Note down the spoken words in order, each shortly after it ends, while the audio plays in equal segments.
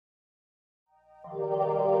Hey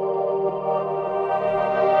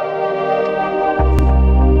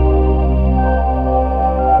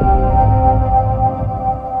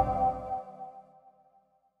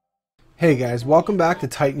guys, welcome back to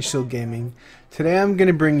Titanshield Gaming. Today I'm going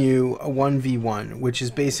to bring you a 1v1, which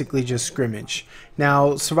is basically just scrimmage.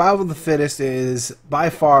 Now, Survival of the Fittest is by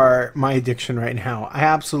far my addiction right now. I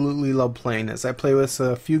absolutely love playing this. I play with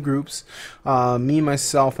a few groups, me,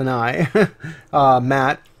 myself, and I,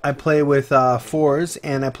 Matt. I play with Fours,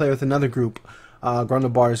 and I play with another group,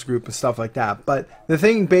 Grundlebar's group and stuff like that. But the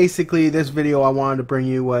thing basically this video I wanted to bring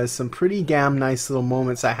you was some pretty damn nice little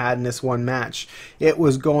moments I had in this one match. It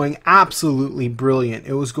was going absolutely brilliant.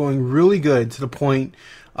 It was going really good to the point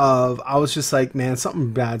of I was just like, man, something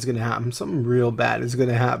bad's gonna happen. Something real bad is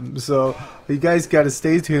gonna happen. So you guys gotta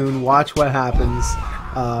stay tuned, watch what happens.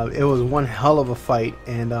 It was one hell of a fight,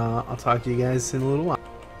 and I'll talk to you guys in a little while.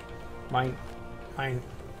 Mine.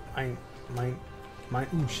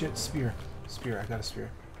 Ooh, shit, spear. Spear, I got a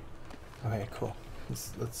spear. Okay, cool.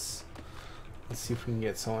 Let's see if we can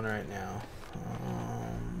get someone right now.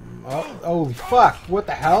 Oh, fuck! What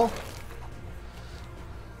the hell?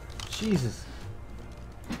 Jesus.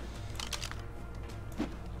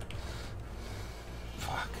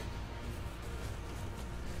 Fuck.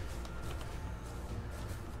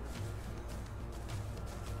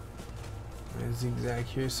 I'm gonna zigzag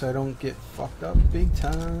here so I don't get fucked up big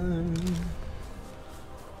time.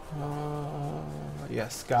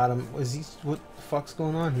 Yes, got him. Is he? What the fuck's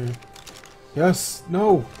going on here? Yes,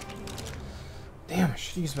 no. Damn, I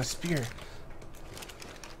should use my spear.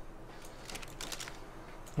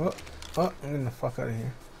 Oh, I'm getting the fuck out of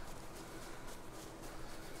here.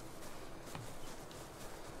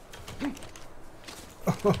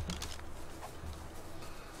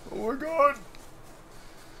 Oh my god.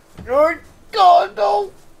 Oh god,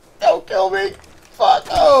 no. Don't kill me. Fuck.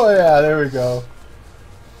 Oh yeah, there we go.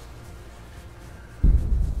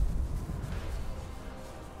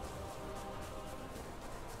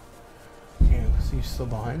 You still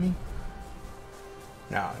behind me?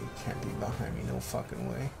 No, you can't be behind me. No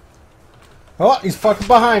fucking way. Oh, he's fucking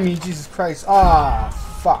behind me. Jesus Christ. Ah,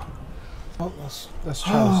 fuck. Oh, let's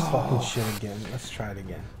try this fucking shit again. Let's try it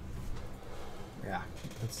again. Yeah,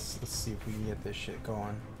 let's see if we can get this shit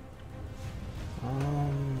going.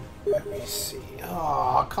 Let me see.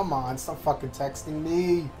 Oh, come on. Stop fucking texting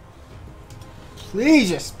me.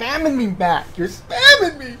 Please, you're spamming me back. You're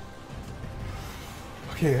spamming me.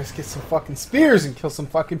 Okay, let's get some fucking spears and kill some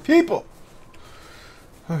fucking people.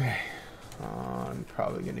 Okay. I'm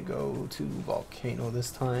probably gonna go to Volcano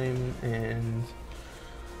this time and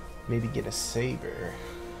maybe get a saber.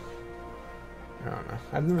 I don't know.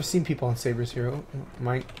 I've never seen people on sabers here. Oh,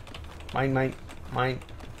 mine.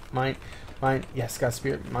 Yes, got a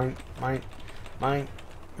spear. Mine.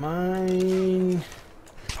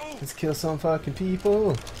 Let's kill some fucking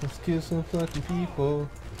people.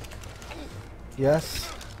 Yes.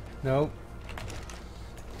 Nope.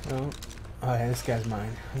 No. Oh yeah, this guy's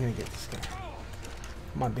mine. I'm gonna get this guy.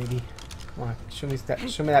 Come on, baby. Come on. Show me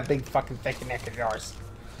that big fucking thick neck of yours.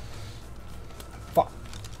 Fuck.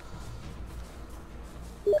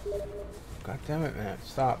 God damn it, man.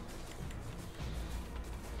 Stop.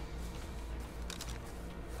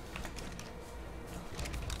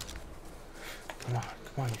 Come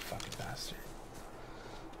on, you fucking bastard.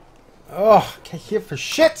 Oh, can't hear for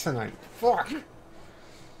shit tonight. Fuck.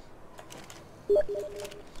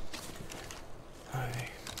 Alright.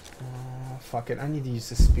 Oh, fuck it. I need to use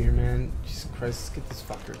the spear, man. Jesus Christ, let's get this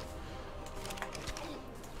fucker.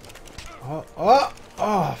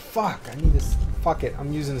 Oh, fuck. I need this. Fuck it.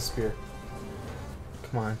 I'm using the spear.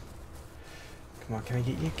 Come on. Can I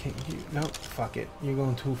get you? Can't you? No, fuck it. You're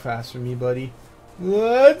going too fast for me, buddy.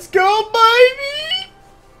 Let's go, baby!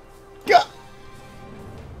 Go!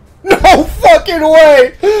 No fucking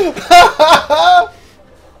way!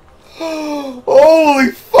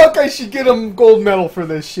 Holy fuck, I should get a gold medal for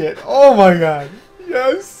this shit. Oh my god.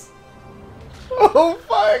 Yes. Oh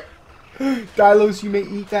fuck. Dilos, you may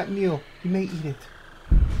eat that meal. You may eat it.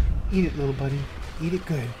 Eat it, little buddy. Eat it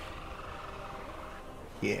good.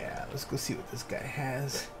 Yeah, let's go see what this guy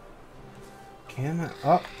has. Can I?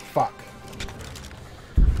 Oh, fuck.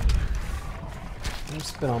 Don't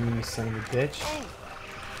spit on me, you son of a bitch.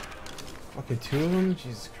 Fucking two of them?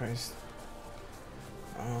 Jesus Christ.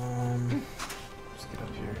 Let's get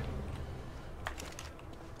up here.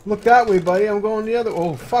 Look that way, buddy. I'm going the other.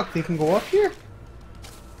 Oh, fuck. They can go up here?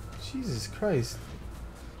 Jesus Christ.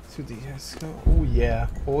 Let's see what these guys go. Oh, yeah.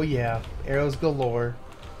 Oh, yeah. Arrows galore.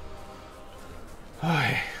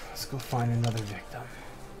 Alright. Let's go find another victim.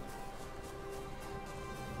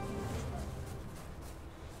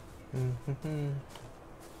 The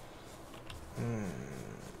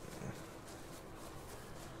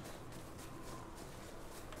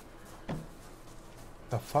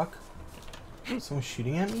fuck? Someone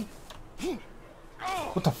shooting at me?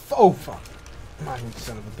 What the f- Oh fuck! Come on, you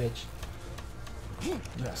son of a bitch.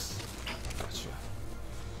 Yes. Gotcha.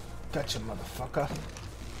 Gotcha, motherfucker.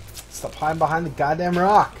 Stop hiding behind the goddamn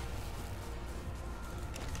rock.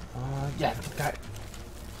 Yeah, the guy.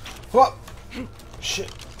 Whoa!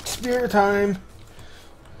 Shit. Spear time.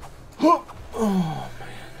 Oh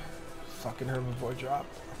man. Fucking herbivore drop.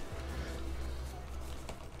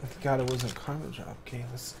 I God, it wasn't karma drop. Okay,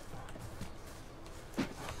 let's.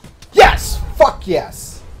 Yes! Fuck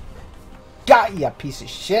yes! Got ya, piece of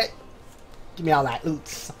shit! Give me all that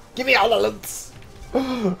loot. Give me all the loot!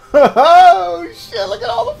 Oh shit, look at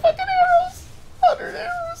all the fucking arrows! 100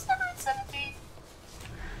 arrows, 170!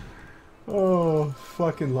 Oh,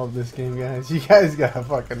 fucking love this game, guys. You guys gotta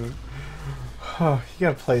fucking. Oh, you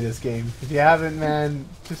gotta play this game. If you haven't, man,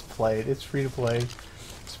 just play it. It's free to play.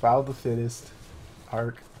 Survival the Fittest.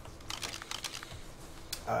 Ark.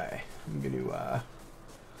 Alright, I'm gonna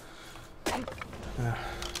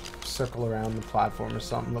circle around the platform or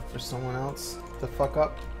something, look for someone else to fuck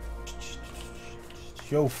up.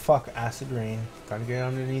 Yo, fuck acid rain. Gotta get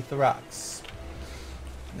underneath the rocks.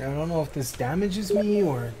 Now, I don't know if this damages me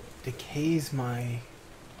or decays my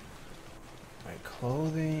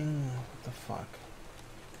clothing. What the fuck?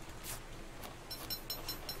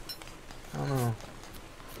 I don't know.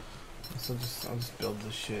 So I'll just build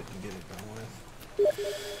this shit and get it done with.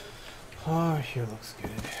 Oh, here looks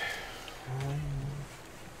good.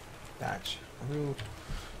 Thatch.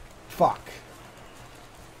 Fuck.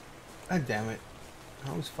 God damn it. I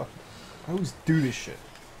always do this shit.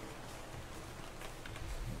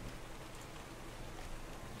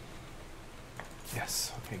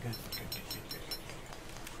 Yes. Okay, good. Let's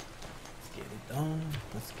get it done.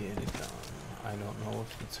 Let's get it done. I don't know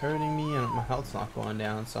if it's hurting me, and my health's not going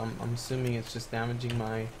down, so I'm assuming it's just damaging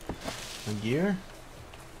my gear.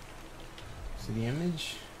 See the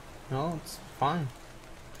image? No, it's fine.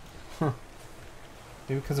 Huh.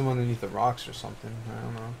 Maybe because I'm underneath the rocks or something. I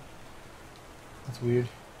don't know. That's weird.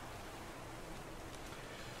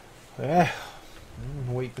 Yeah. I'm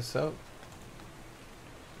gonna wait this out.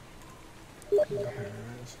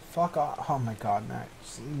 Fuck off. Oh my god, Matt.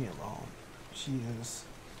 Just leave me alone. Jesus.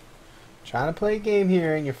 Trying to play a game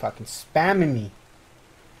here and you're fucking spamming me.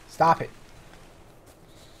 Stop it.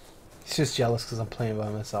 He's just jealous because I'm playing by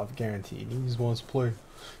myself, guaranteed. He just wants to play.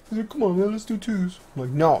 He's like, come on, man, let's do twos. I'm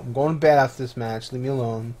like, no, I'm going to bed after this match. Leave me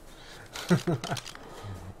alone. I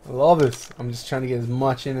love this. I'm just trying to get as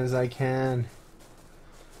much in as I can.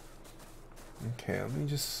 Okay, I'm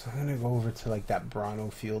gonna go over to like that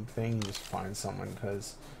Brano field thing and just find someone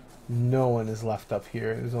because no one is left up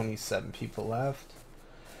here. There's only 7 people left.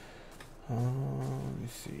 Let me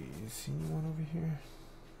see. Is anyone over here?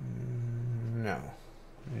 No.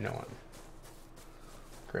 No one.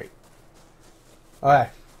 Great.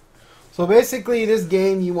 Alright. So basically this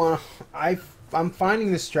game you want I'm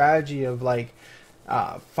finding the strategy of like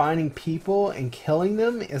finding people and killing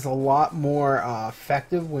them is a lot more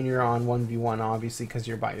effective when you're on 1v1, obviously, because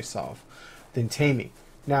you're by yourself, than taming.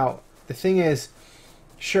 Now, the thing is,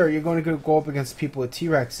 sure, you're going to go up against people with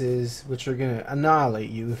T-Rexes, which are going to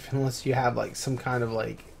annihilate you unless you have like some kind of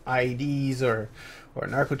like IEDs or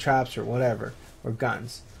narco traps or whatever, or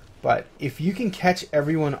guns. But if you can catch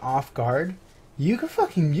everyone off guard, you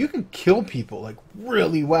can kill people like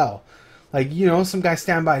really well. Like, you know, some guy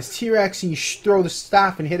stand by his T-Rex and you throw the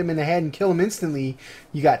staff and hit him in the head and kill him instantly.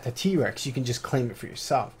 You got the T-Rex. You can just claim it for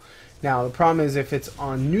yourself. Now, the problem is if it's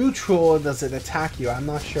on neutral, does it attack you? I'm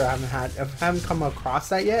not sure. I haven't come across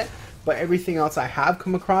that yet. But everything else I have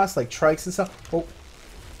come across, like trikes and stuff. Oh,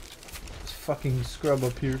 this fucking scrub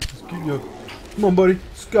up here. Come on, buddy.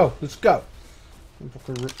 Let's go. Let's go. I'm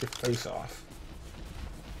fucking rip your face off.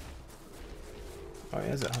 Oh, he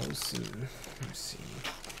has a house. Let me see.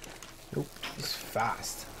 Nope, he's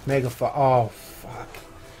fast. Mega Fog. Oh, fuck.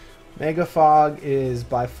 Mega Fog is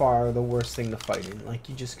by far the worst thing to fight in. Like,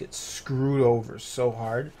 you just get screwed over so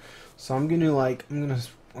hard. So I'm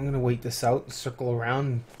gonna wait this out and circle around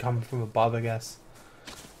and come from above, I guess.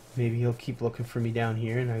 Maybe he'll keep looking for me down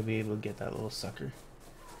here and I'll be able to get that little sucker.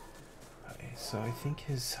 Okay, so I think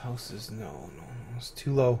his house is no, it's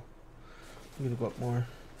too low. I'm gonna go up more.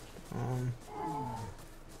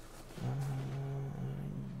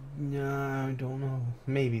 No, I don't know.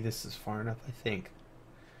 Maybe this is far enough, I think.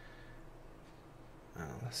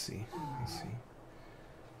 Let's see. Let's see.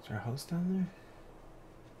 Is there a house down there?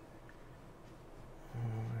 I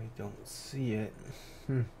don't see it.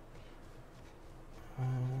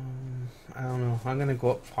 I don't know. I'm gonna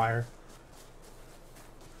go up higher.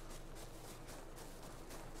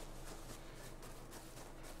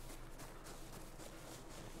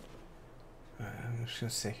 I'm just gonna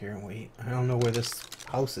sit here and wait. I don't know where this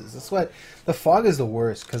house is. That's what the fog is the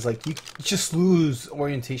worst, because like you just lose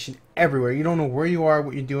orientation everywhere. You don't know where you are,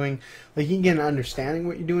 what you're doing. Like you can get an understanding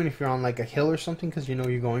what you're doing if you're on like a hill or something, because you know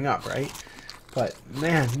you're going up, right? But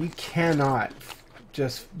man, you cannot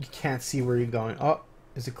just, you can't see where you're going. Oh,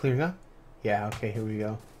 is it clearing up? Yeah. Okay, here we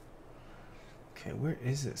go. Okay, where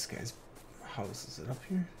is this guy's house? Is it up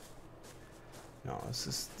here? No,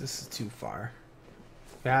 this is too far.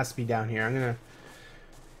 It has to be down here.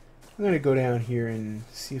 I'm gonna go down here and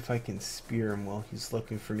see if I can spear him while he's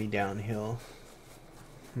looking for me downhill.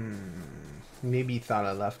 Maybe he thought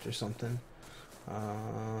I left or something.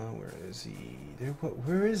 Where is he? There. What?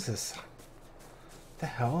 Where is this? What the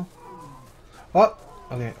hell? Oh.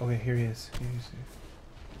 Okay. Okay. Here he is. Here he is.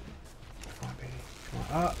 Come on, baby. Come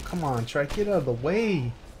on. Oh, come on. Try to get out of the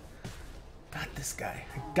way. Got this guy.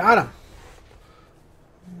 I got him.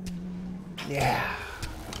 Yeah.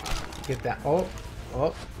 Get that. Oh.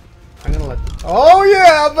 Oh. I'm gonna let them. Oh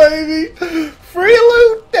yeah, baby! Free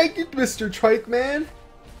loot! Thank you, Mr. Trike Man.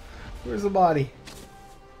 Where's the body?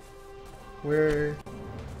 Where?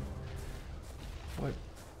 What?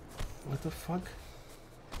 What the fuck?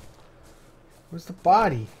 Where's the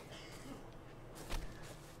body?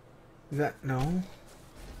 Is that no? What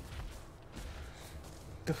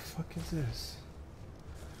the fuck is this?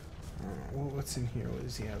 What's in here? What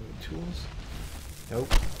does he have? Tools?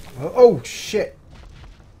 Nope. Oh shit!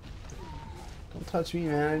 Don't touch me,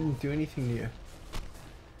 man. I didn't do anything to you.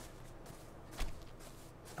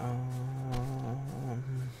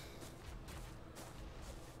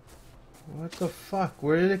 What the fuck?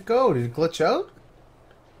 Where did it go? Did it glitch out?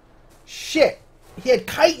 Shit! He had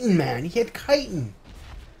chitin, man. He had chitin.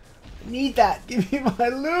 I need that. Give me my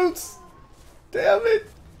loots. Damn it.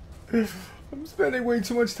 I'm spending way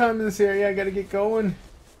too much time in this area. I gotta get going.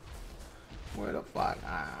 Where the fuck?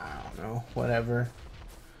 I don't know. Whatever.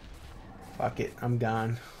 Fuck it, I'm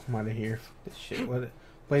gone. I'm out of here. Fuck this shit. What?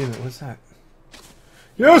 Wait a minute, what's that?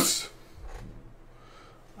 Yes!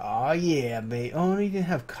 Oh yeah, babe. Oh, he didn't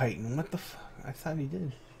have chitin. What the fuck? I thought he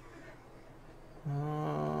did. A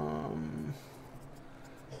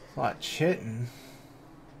lot of chitting.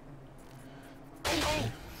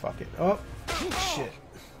 Okay, fuck it. Oh, shit.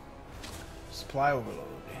 Supply overload.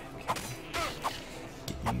 Okay.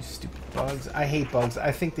 Get you stupid bugs. I hate bugs.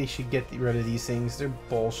 I think they should get rid of these things. They're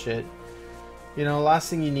bullshit. You know, last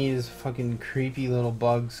thing you need is fucking creepy little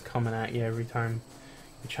bugs coming at you every time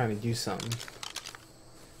you're trying to do something.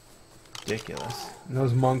 Ridiculous. And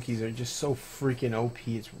those monkeys are just so freaking OP.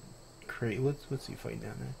 It's crazy. What's he fighting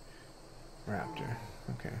down there? Raptor.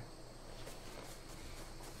 Okay.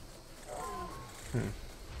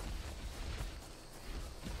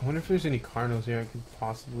 I wonder if there's any Carnos here I could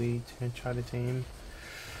possibly try to tame.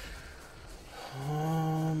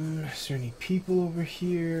 Is there any people over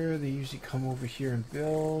here? They usually come over here and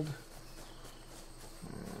build.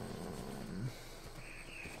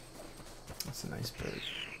 That's a nice bird.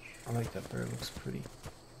 I like that bird. It looks pretty.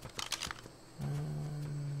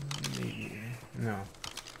 Maybe. No.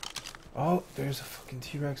 Oh, there's a fucking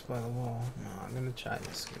T-Rex by the wall. No, I'm gonna try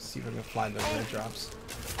this. Let's see if I can fly those red drops.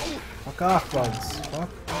 Fuck off, bugs. Fuck.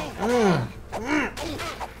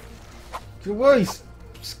 Get away,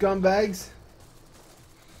 scumbags.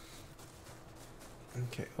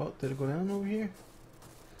 Okay. Oh, did it go down over here?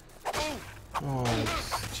 Oh,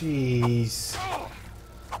 jeez.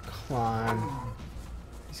 Come on.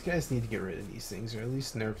 These guys need to get rid of these things, or at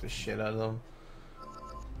least nerf the shit out of them.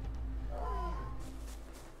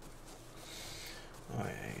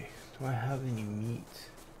 Okay. Do I have any meat?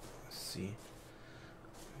 Let's see.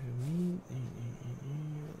 Meat.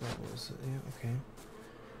 That was it. Yeah, okay.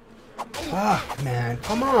 Fuck, man.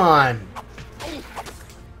 Come on.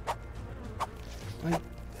 Like,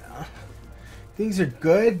 things are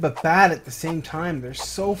good but bad at the same time. They're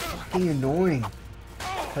so fucking annoying.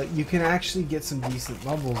 But you can actually get some decent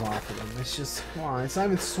levels off of them. It's just, come on, it's not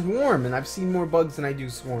even Swarm, and I've seen more bugs than I do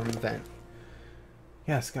Swarm event.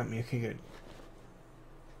 Yes, got me. Okay, good.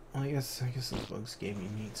 Well, I guess those bugs gave me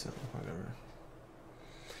meat, so whatever.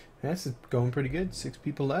 This is going pretty good. 6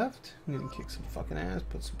 people left. I'm gonna kick some fucking ass.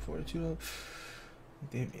 Put some fortitude up.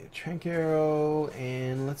 Gave me a trank arrow,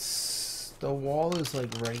 and let's. The wall is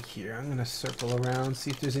like right here. I'm gonna circle around, see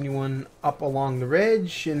if there's anyone up along the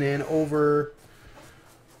ridge, and then over.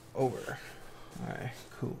 Alright,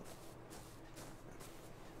 cool.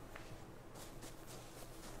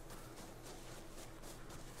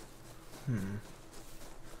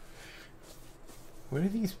 What are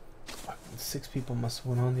these? 6 people must have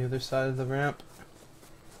went on the other side of the ramp.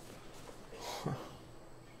 Huh.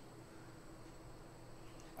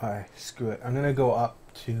 Alright, screw it. I'm gonna go up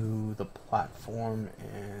to the platform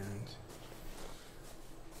and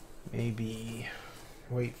maybe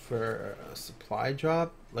wait for a supply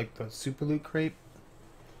drop, like the super loot crate.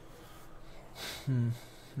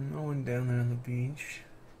 No one down there on the beach.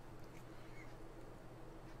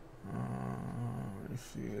 Let's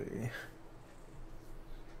see.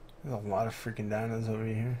 There's a lot of freaking dinos over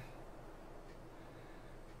here.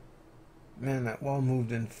 Man, that wall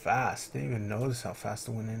moved in fast. Didn't even notice how fast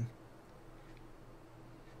it went in.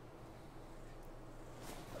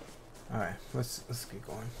 Alright, let's get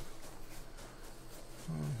going.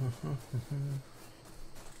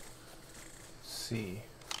 Let's see.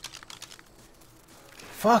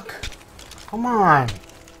 Fuck! Come on!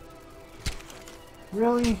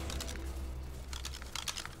 Really?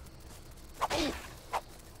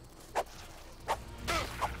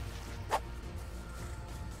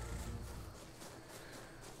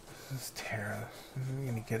 This is Terra. Are we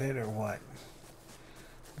gonna get it or what?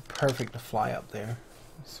 Perfect to fly up there.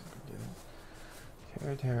 Super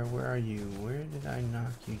good. Terra, where are you? Where did I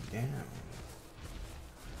knock you down?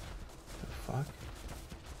 The fuck?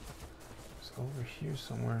 It's over here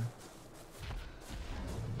somewhere.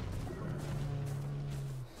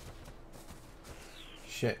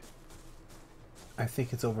 Shit. I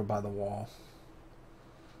think it's over by the wall.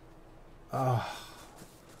 Oh,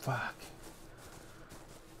 fuck.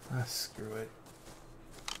 Ah, screw it.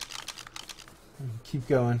 Keep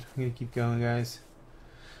going. I'm gonna keep going, guys.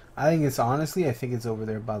 I think it's I think it's over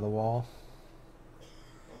there by the wall.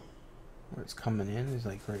 Where it's coming in is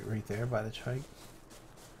like right there by the trike.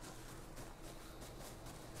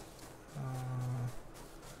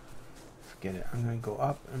 Forget it. I'm gonna go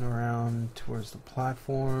up and around towards the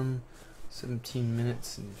platform. 17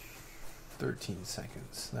 minutes and 13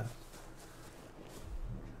 seconds left.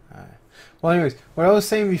 Alright. Well, anyways, what I was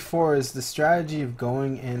saying before is the strategy of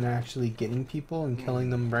going and actually getting people and killing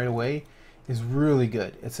them right away is really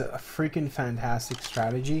good. It's a freaking fantastic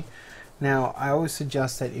strategy. Now, I always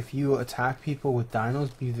suggest that if you attack people with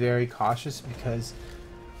dinos, be very cautious, because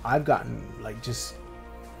I've gotten like just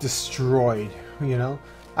destroyed, you know,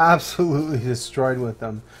 absolutely destroyed with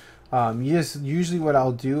them. Usually what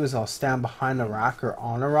I'll do is I'll stand behind a rock or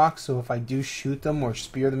on a rock, so if I do shoot them or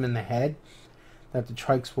spear them in the head, that the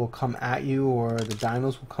trikes will come at you or the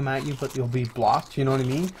dinos will come at you, but you'll be blocked, you know what I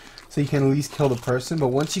mean? So you can at least kill the person, but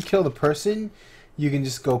once you kill the person, you can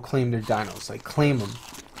just go claim their dinos, like claim them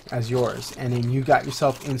as yours, and then you got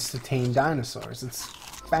yourself insta-tame dinosaurs. It's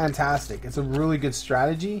fantastic. It's a really good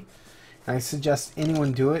strategy, and I suggest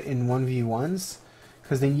anyone do it in 1v1s,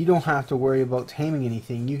 because then you don't have to worry about taming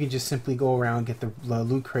anything. You can just simply go around, get the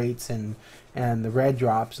loot crates and the red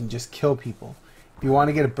drops and just kill people. If you want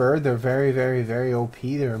to get a bird, they're very, very, very OP.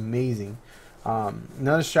 They're amazing.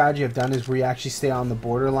 Another strategy I've done is where you actually stay on the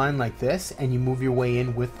borderline like this, and you move your way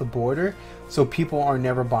in with the border, so people are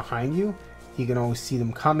never behind you. You can always see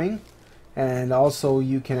them coming, and also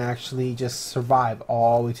you can actually just survive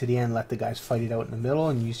all the way to the end, let the guys fight it out in the middle,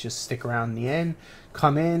 and you just stick around in the end,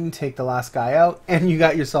 come in, take the last guy out, and you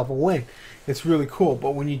got yourself a win. It's really cool,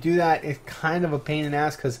 but when you do that, it's kind of a pain in the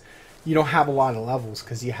ass because you don't have a lot of levels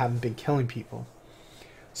because you haven't been killing people.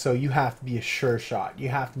 So you have to be a sure shot. You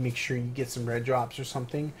have to make sure you get some red drops or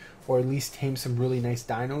something, or at least tame some really nice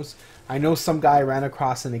dinos. I know some guy I ran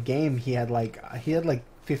across in the game, he had like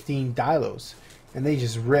 15 dilos, and they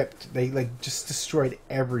just ripped. They like just destroyed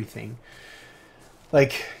everything.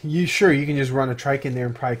 Like, you can just run a trike in there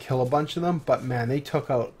and probably kill a bunch of them, but man, they took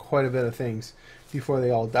out quite a bit of things before they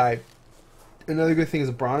all died. Another good thing is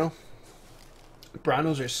a Brano.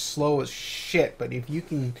 Branos are slow as shit, but if you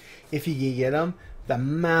can get them, the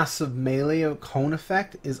massive melee cone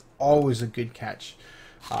effect is always a good catch.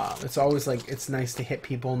 It's always like, it's nice to hit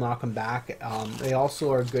people, knock them back. They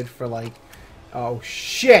also are good for like, oh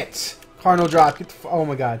shit! Cardinal drop. Get the oh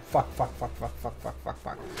my god. Fuck.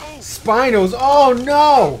 Spinos. Oh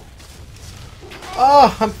no!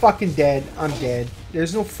 Oh, I'm fucking dead. I'm dead.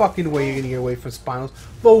 There's no fucking way you're gonna get away from Spinos.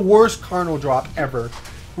 The worst cardinal drop ever.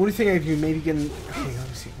 The only thing I do, maybe getting. Okay, let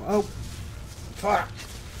me see. Oh, fuck.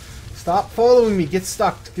 Stop following me. Get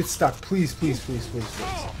stuck. Get stuck. Please.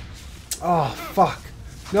 Oh, fuck.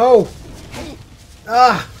 No.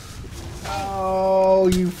 Ah. Oh,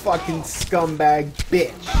 you fucking scumbag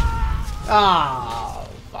bitch. Ah,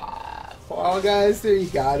 fuck. Well, guys, there you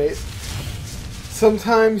got it.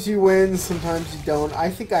 Sometimes you win, sometimes you don't. I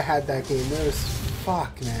think I had that game. That was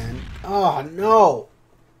fuck, man. Oh, no.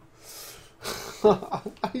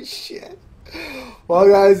 Shit. Well,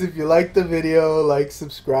 guys, if you liked the video, like,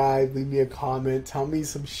 subscribe, leave me a comment, tell me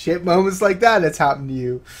some shit moments like that that's happened to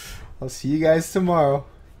you. I'll see you guys tomorrow.